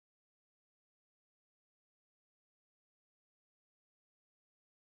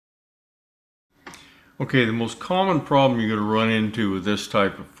Okay, the most common problem you're going to run into with this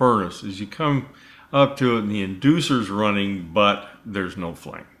type of furnace is you come up to it and the inducer's running, but there's no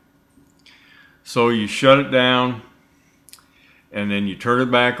flame. So you shut it down and then you turn it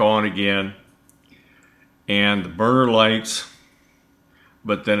back on again and the burner lights,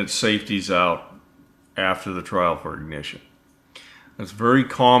 but then it safety's out after the trial for ignition. That's very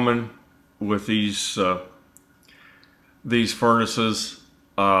common with these furnaces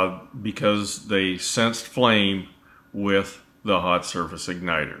because they sensed flame with the hot surface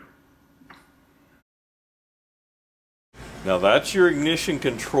igniter. Now that's your ignition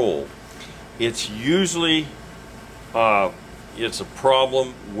control. It's usually it's a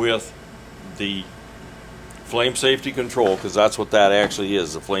problem with the flame safety control, because that's what that actually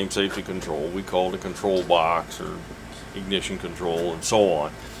is, the flame safety control. We call it a control box or ignition control and so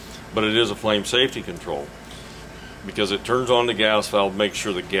on, but it is a flame safety control because it turns on the gas valve, makes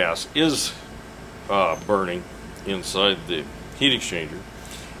sure the gas is burning inside the heat exchanger,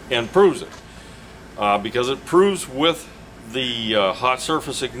 and proves it. Because it proves with the hot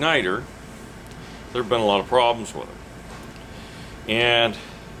surface igniter, there have been a lot of problems with it. And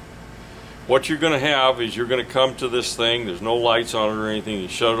what you're going to have is you're going to come to this thing, there's no lights on it or anything, you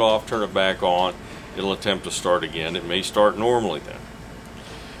shut it off, turn it back on, it'll attempt to start again. It may start normally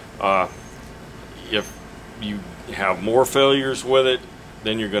then. If you have more failures with it,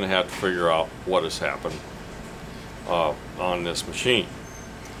 then you're going to have to figure out what has happened on this machine.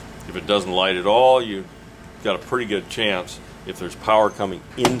 If it doesn't light at all, you've got a pretty good chance, if there's power coming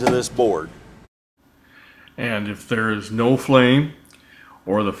into this board. And if there is no flame,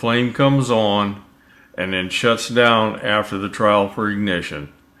 or the flame comes on and then shuts down after the trial for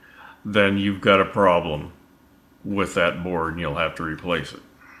ignition, then you've got a problem with that board and you'll have to replace it.